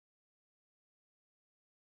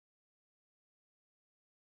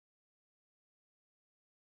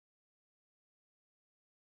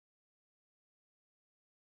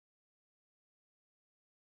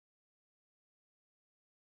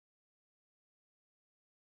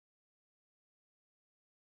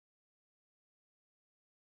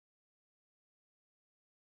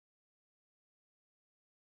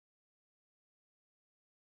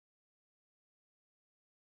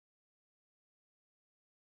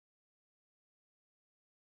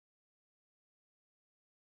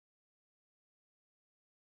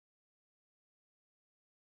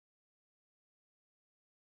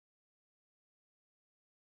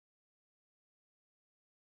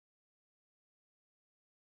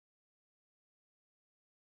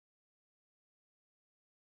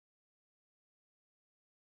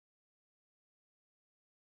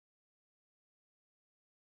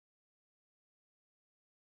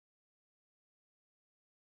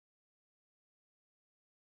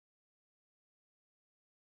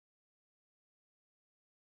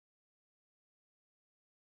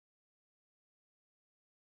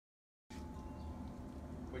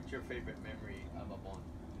What's your favorite memory of Obon?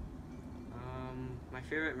 My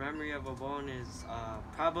favorite memory of Obon is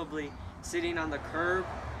probably sitting on the curb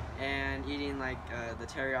and eating like the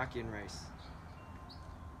teriyaki and rice.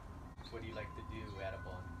 What do you like to do at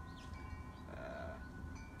Obon?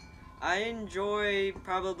 I enjoy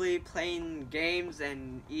probably playing games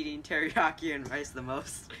and eating teriyaki and rice the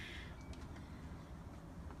most.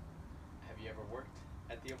 Have you ever worked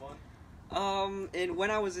at the Obon? When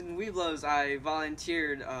I was in Weeblos, I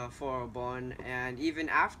volunteered for Obon, and even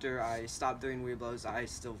after I stopped doing Weeblos, I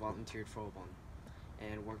still volunteered for Obon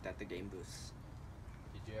and worked at the game booths.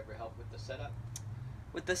 Did you ever help with the setup?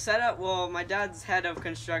 With the setup, well, my dad's head of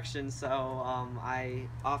construction, so I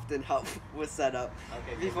often help with setup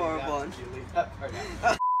before Obon. You leave that part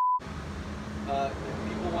out. If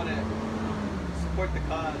people want to support the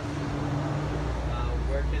cause,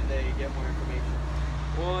 where can they get more information?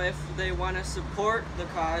 Well, if they want to support the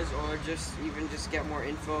cause or just get more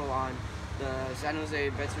info on the San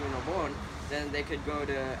Jose Betsuin Obon, then they could go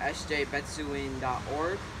to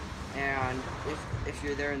sjbetsuin.org, and if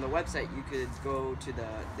you're there in the website, you could go to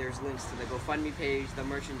there's links to the GoFundMe page, the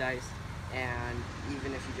merchandise, and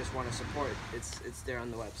even if you just want to support, it's there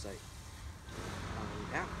on the website.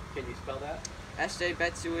 Yeah. Can you spell that? SJ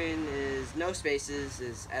Betsuin is no spaces,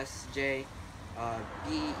 is SJ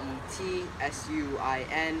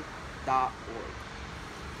BETSUIN.org.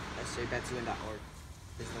 sjbetsuin.org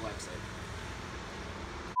is the website.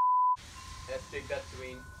 SJ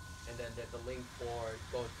Betsuin, and then there's a link for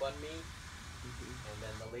GoFundMe, and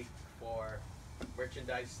then the link for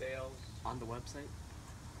merchandise sales. On the website?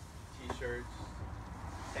 T-shirts,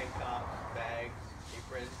 tank tops, bags,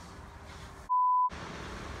 aprons.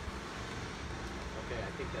 Okay,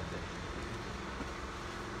 I think that's it.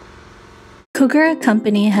 Kogura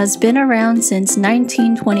Company has been around since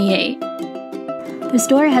 1928. The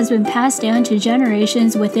store has been passed down to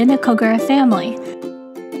generations within the Kogura family.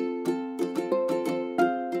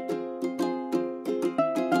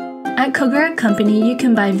 At Kogura Company, you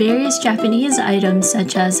can buy various Japanese items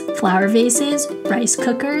such as flower vases, rice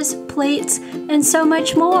cookers, plates, and so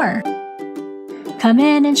much more. Come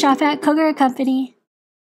in and shop at Kogura Company.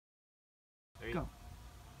 Go.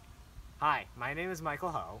 Hi, my name is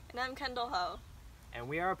Michael Ho. And I'm Kendall Ho. And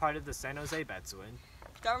we are a part of the San Jose Betsuin,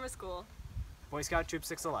 Dharma School, Boy Scout Troop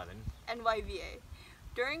 611, and YVA.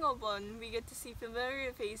 During Obon, we get to see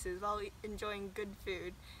familiar faces while enjoying good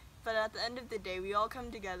food. But at the end of the day, we all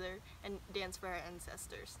come together and dance for our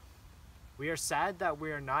ancestors. We are sad that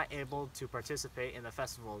we are not able to participate in the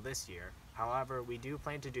festival this year. However, we do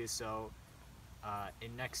plan to do so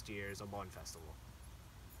in next year's Obon Festival.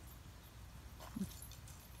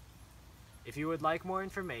 If you would like more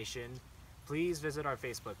information, please visit our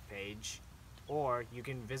Facebook page, or you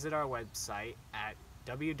can visit our website at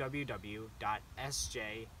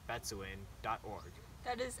www.sjbetsuin.org.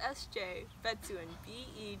 That is SJ Betsuin,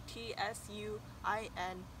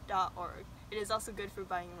 BETSUIN.org. It is also good for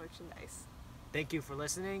buying merchandise. Thank you for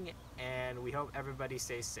listening, and we hope everybody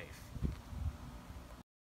stays safe.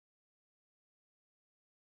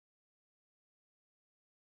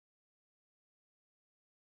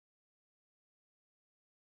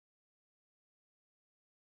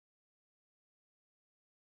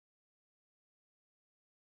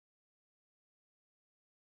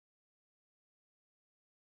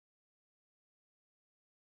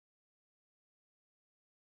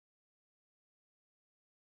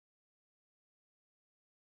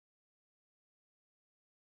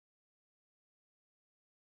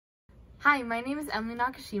 Hi, my name is Emily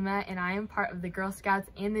Nakashima, and I am part of the Girl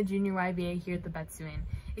Scouts and the Junior YBA here at the Betsuin.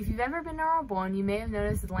 If you've ever been to Obon, you may have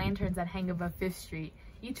noticed the lanterns that hang above 5th Street.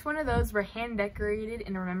 Each one of those were hand-decorated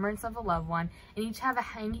in remembrance of a loved one, and each have a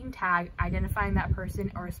hanging tag identifying that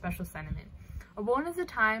person or a special sentiment. Obon is a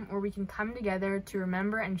time where we can come together to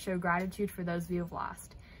remember and show gratitude for those we have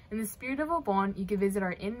lost. In the spirit of Obon, you can visit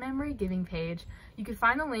our in-memory giving page. You can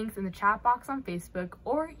find the links in the chat box on Facebook,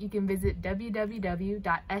 or you can visit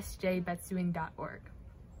www.sjbetsuin.org.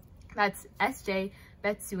 That's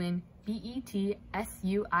sjbetsuin,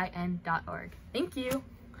 BETSUIN.org. Thank you.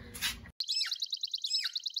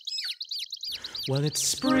 Well, it's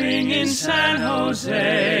spring in San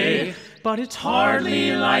Jose, but it's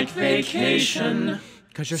hardly like vacation.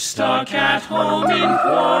 'Cause you're stuck at home in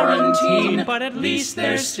quarantine, but at least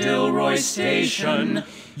there's still Roy Station.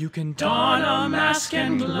 You can don a mask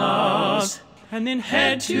and gloves, and then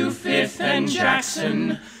head to 5th and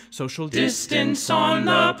Jackson. Social distance on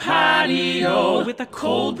the patio, with a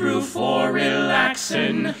cold brew for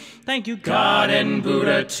relaxing. Thank you God and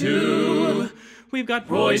Buddha too. We've got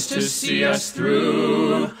Roy's to see us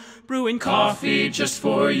through, brewing coffee just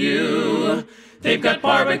for you. They've got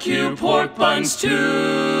barbecue pork buns too.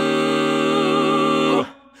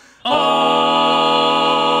 Oh,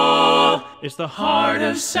 it's the heart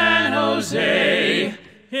of San Jose.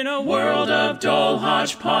 In a world of dull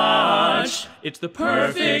hodgepodge, it's the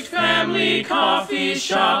perfect family coffee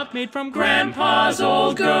shop made from Grandpa's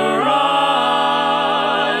old garage.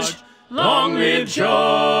 Long live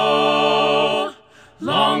Joe,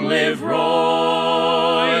 long live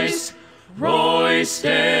Royce, Royce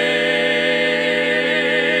Station.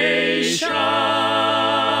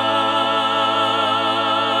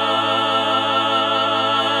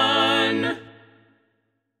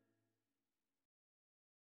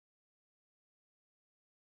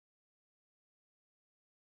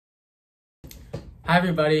 Hi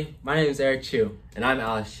everybody, my name is Eric Chu. And I'm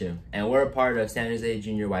Alex Chu, and we're a part of San Jose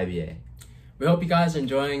Junior YBA. We hope you guys are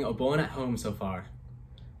enjoying Obon at home so far.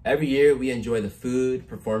 Every year, we enjoy the food,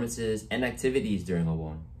 performances, and activities during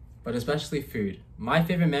Obon. But especially food. My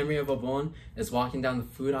favorite memory of Obon is walking down the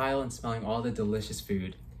food aisle and smelling all the delicious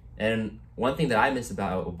food. And one thing that I miss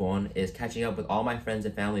about Obon is catching up with all my friends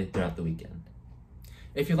and family throughout the weekend.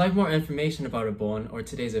 If you'd like more information about Obon or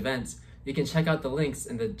today's events, you can check out the links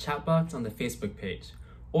in the chat box on the Facebook page.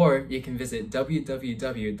 Or you can visit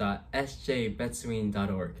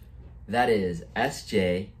www.sjbetsuin.org. That is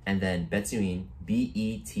SJ and then Betsuin,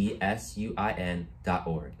 BETSUIN.org.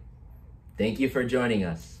 Thank you for joining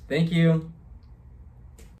us. Thank you.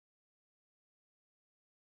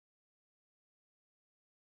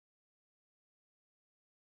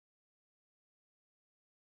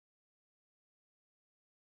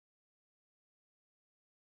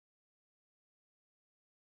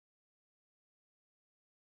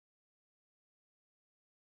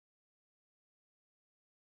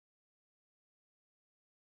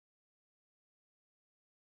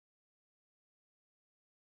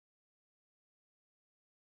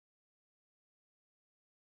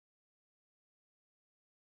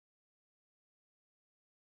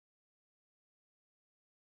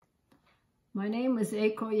 My name is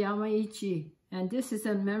Eiko Yamaichi, and this is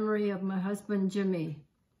in memory of my husband Jimmy.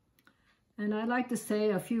 And I'd like to say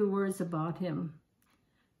a few words about him.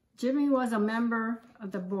 Jimmy was a member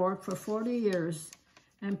of the board for 40 years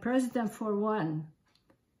and president for one,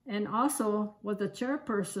 and also was the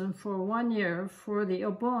chairperson for 1 year for the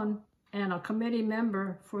Obon and a committee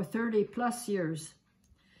member for 30 plus years.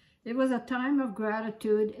 It was a time of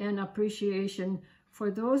gratitude and appreciation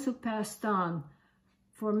for those who passed on,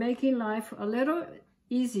 for making life a little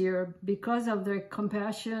easier because of their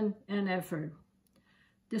compassion and effort.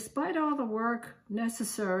 Despite all the work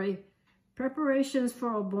necessary, preparations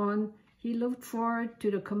for Obon, he looked forward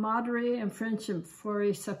to the camaraderie and friendship for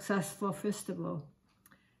a successful festival.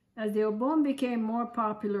 As the Obon became more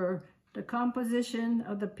popular, the composition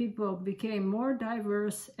of the people became more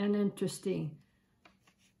diverse and interesting.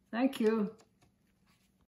 Thank you.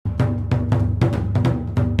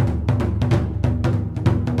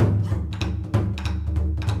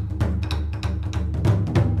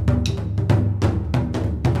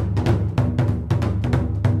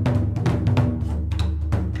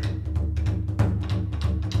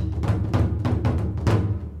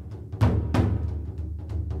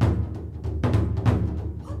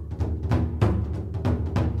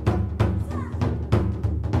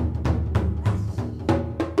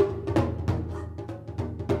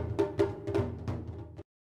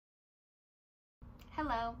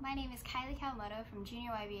 Hello, my name is Kylie Kawamoto from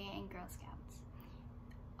Junior YBA and Girl Scouts.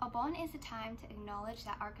 Obon is a time to acknowledge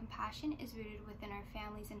that our compassion is rooted within our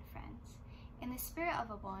families and friends. In the spirit of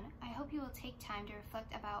Obon, I hope you will take time to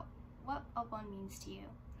reflect about what Obon means to you.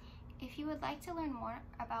 If you would like to learn more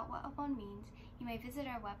about what Obon means, you may visit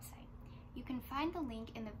our website. You can find the link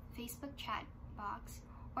in the Facebook chat box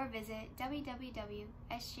or visit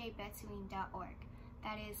www.sjbetsuin.org.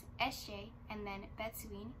 That is SJ and then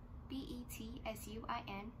Betsuin,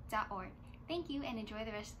 BETSUIN.org. Thank you and enjoy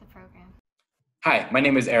the rest of the program. Hi, my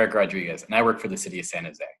name is Eric Rodriguez and I work for the City of San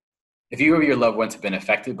Jose. If you or your loved ones have been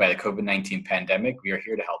affected by the COVID-19 pandemic, we are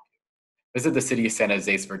here to help you. Visit the City of San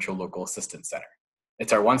Jose's Virtual Local Assistance Center.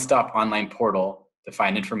 It's our one-stop online portal to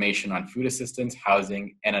find information on food assistance,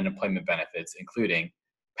 housing, and unemployment benefits, including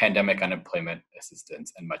pandemic unemployment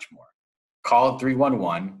assistance and much more. Call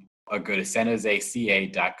 311 or go to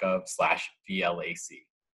sanjoseca.gov/VLAC.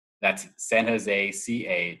 That's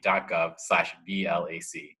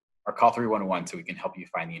sanjoseca.gov/VLAC. Or call 311 so we can help you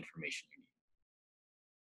find the information you need.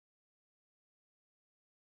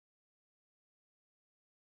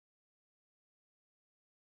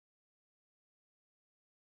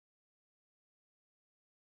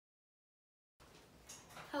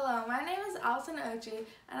 Hello, my name is Alton Ochi,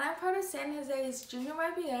 and I'm part of San Jose's Junior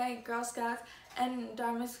YBA, Girl Scouts, and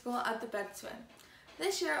Dharma School at the Betsuin.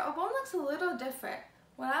 This year, Obon looks a little different.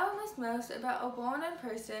 What I will miss most about Obon in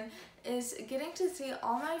person is getting to see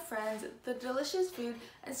all my friends, the delicious food,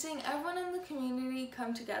 and seeing everyone in the community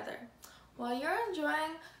come together. While you're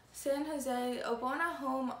enjoying San Jose Obon at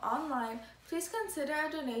home online, please consider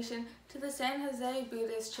a donation to the San Jose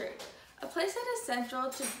Buddhist Church, a place that is central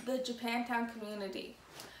to the Japantown community.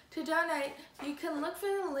 To donate, you can look for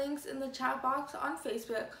the links in the chat box on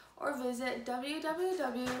Facebook or visit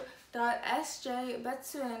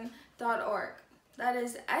www.sjbetsuin.org. That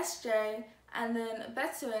is SJ and then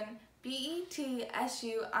Betsuin,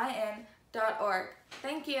 BETSUIN.org.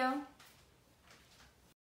 Thank you.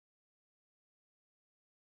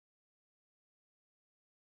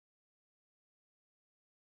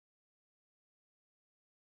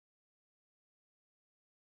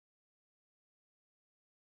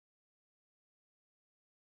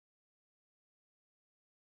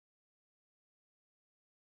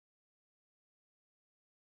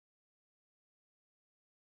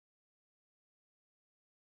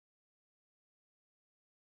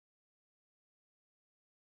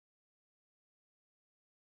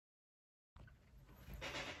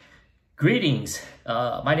 Greetings.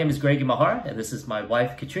 My name is Greg Imahara, and this is my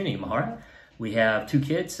wife, Katrina Imahara. We have two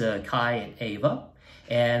kids, Kai and Ava,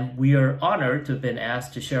 and we are honored to have been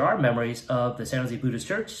asked to share our memories of the San Jose Buddhist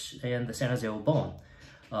Church and the San Jose Obon.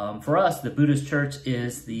 For us, the Buddhist Church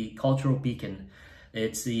is the cultural beacon.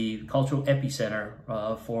 It's the cultural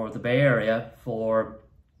epicenter for the Bay Area, for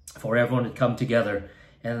everyone to come together.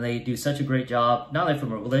 And they do such a great job, not only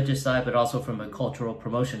from a religious side, but also from a cultural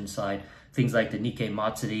promotion side. Things like the Nikkei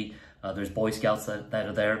Matsuri. There's Boy Scouts that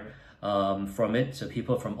are there from it. So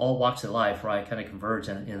people from all walks of life, right, kind of converge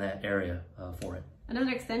in that area for it. Another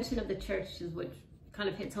extension of the church is what kind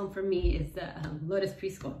of hits home for me is the Lotus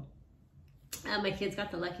Preschool. My kids got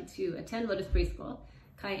the lucky to attend Lotus Preschool,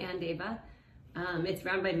 Kai and Ava. It's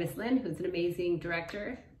run by Miss Lynn, who's an amazing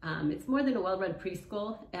director. It's more than a well-run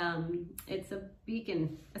preschool. It's a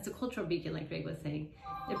beacon, it's a cultural beacon, like Greg was saying.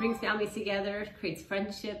 It brings families together, creates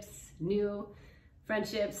friendships, new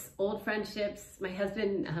friendships, old friendships. My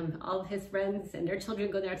husband, all of his friends and their children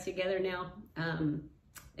go there together now.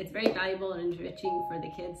 It's very valuable and enriching for the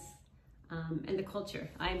kids and the culture.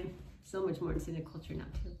 I'm so much more into the culture now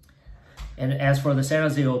too. And as for the San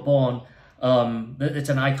Jose Obon, it's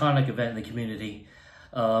an iconic event in the community.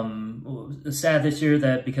 It's sad this year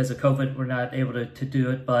that because of COVID, we're not able to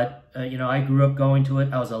do it. But, you know, I grew up going to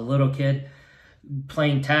it. I was a little kid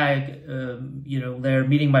playing tag, you know, there,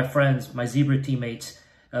 meeting my friends, my zebra teammates,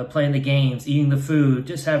 playing the games, eating the food,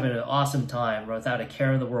 just having an awesome time without a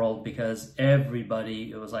care in the world because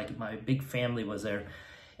everybody, it was like my big family was there.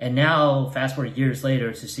 And now, fast forward years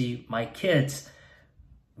later, to see my kids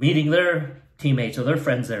meeting their teammates or their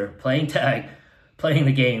friends there, playing tag, playing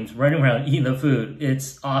the games, running around, eating the food.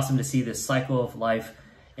 It's awesome to see this cycle of life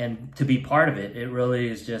and to be part of it. It really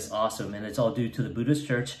is just awesome. And it's all due to the Buddhist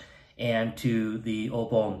Church and to the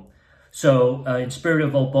Obon. So in spirit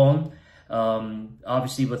of Obon,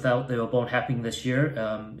 obviously without the Obon happening this year,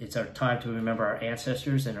 it's our time to remember our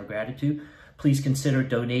ancestors and our gratitude. Please consider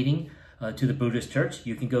donating to the Buddhist Church.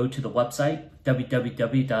 You can go to the website,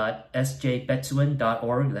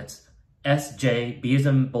 www.sjbetsuin.org. That's SJ, B as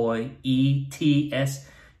in boy, ETSUIN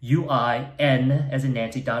as in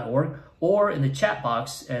Nancy.org. Or in the chat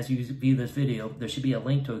box, as you view this video, there should be a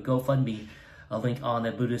link to a GoFundMe, a link on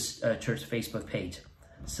the Buddhist Church Facebook page.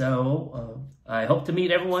 So I hope to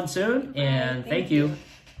meet everyone soon, and thank you.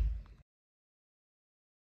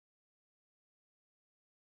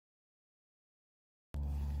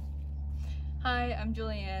 Hi, I'm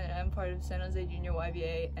Julianne, and I'm part of San Jose Junior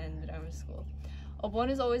YBA and the Dharma School.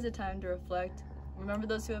 Obon is always a time to reflect, remember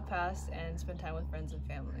those who have passed, and spend time with friends and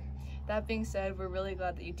family. That being said, we're really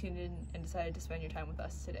glad that you tuned in and decided to spend your time with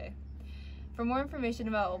us today. For more information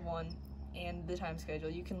about Obon and the time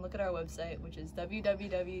schedule, you can look at our website, which is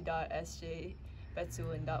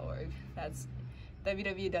www.sjbetsuin.org. That's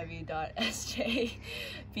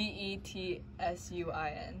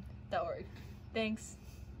www.sjbetsuin.org. Thanks.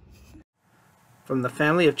 From the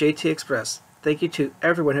family of JT Express, thank you to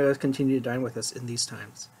everyone who has continued to dine with us in these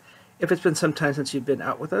times. If it's been some time since you've been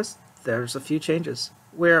out with us, there's a few changes.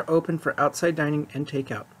 We are open for outside dining and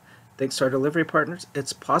takeout. Thanks to our delivery partners,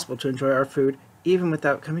 it's possible to enjoy our food even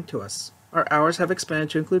without coming to us. Our hours have expanded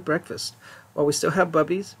to include breakfast. While we still have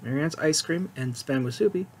Bubby's, Marianne's Ice Cream, and Spam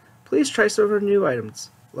Musubi, please try some of our new items.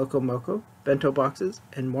 Loco Moco, bento boxes,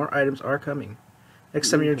 and more items are coming. Next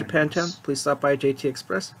time you're in Japantown, please stop by JT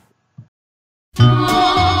Express.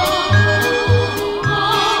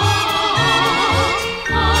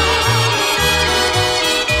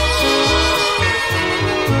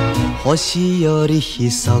 星より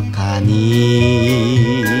密か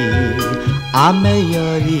に雨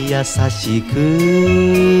より優しく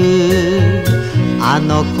あ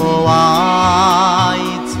の子はい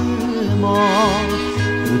つも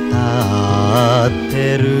歌っ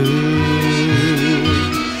てる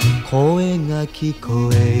声が聞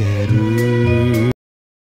こえる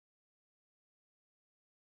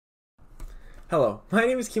Hello, my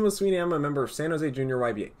name is Kimo Sweeney. I'm a member of San Jose Junior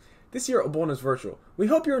YBA. This year, Obon is virtual. We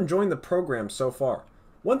hope you're enjoying the program so far.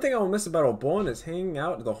 One thing I will miss about Obon is hanging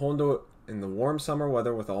out at the Hondo in the warm summer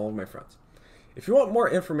weather with all of my friends. If you want more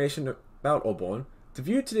information about Obon, to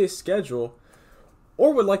view today's schedule,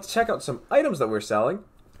 or would like to check out some items that we're selling,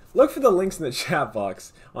 look for the links in the chat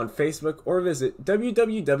box on Facebook or visit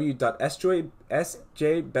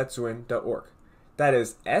www.sjbetsuin.org. That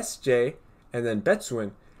is SJ and then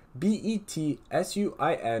Betsuin,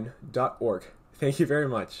 BETSUIN.org. Thank you very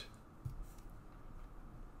much.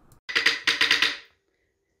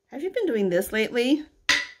 Have you been doing this lately?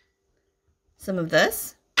 Some of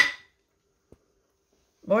this,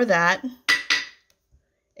 more that,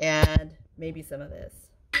 and maybe some of this.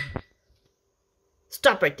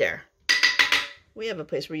 Stop right there. We have a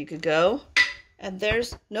place where you could go, and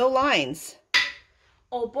there's no lines.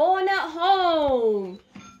 Obon at home!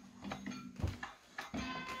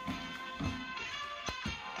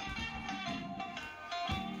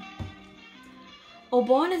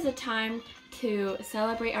 Obon is a time to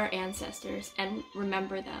celebrate our ancestors and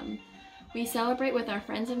remember them. We celebrate with our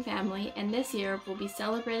friends and family, and this year we'll be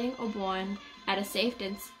celebrating Obon at a safe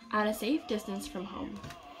distance from home.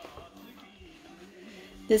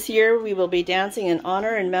 This year we will be dancing in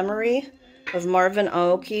honor and memory of Marvin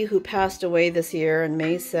Aoki, who passed away this year on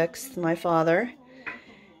May 6th, my father,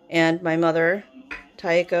 and my mother,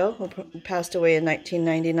 Taiko, who passed away in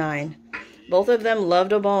 1999. Both of them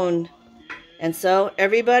loved Obon. And so,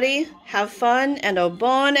 everybody, have fun and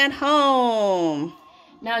Obon at home!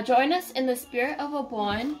 Now join us in the spirit of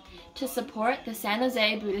Obon to support the San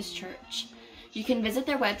Jose Buddhist Church. You can visit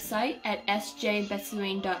their website at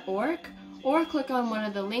sjbetsuin.org or click on one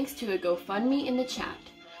of the links to a GoFundMe in the chat.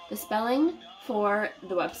 The spelling for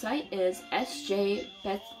the website is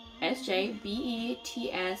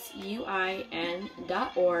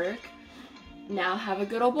sjbetsuin.org. Now have a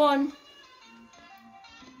good Obon!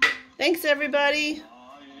 Thanks, everybody!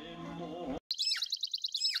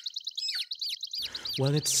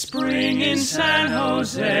 Well, it's spring in San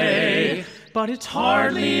Jose, but it's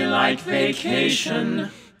hardly like vacation,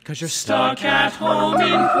 'cause you're stuck at home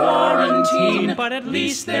in quarantine, but at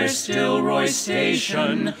least there's still Roy's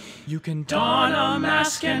Station. You can don a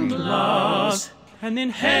mask and gloves, and then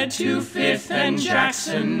head to 5th and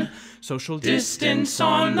Jackson. Social distance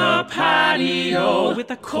on the patio with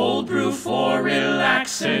a cold brew for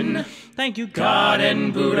relaxing. Thank you, God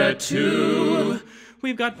and Buddha, too.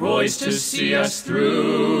 We've got Roy's to see us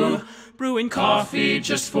through, brewing coffee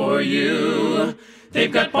just for you.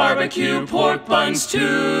 They've got barbecue pork buns, too.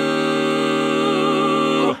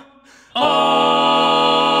 Oh,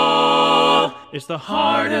 it's the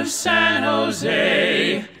heart of San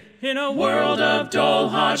Jose. In a world of dull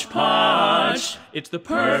hodgepodge, it's the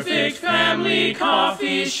perfect family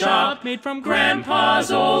coffee shop made from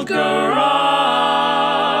Grandpa's old garage.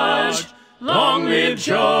 Long live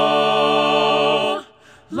Joe,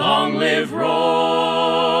 long live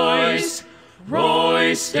Roy's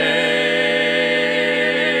Station.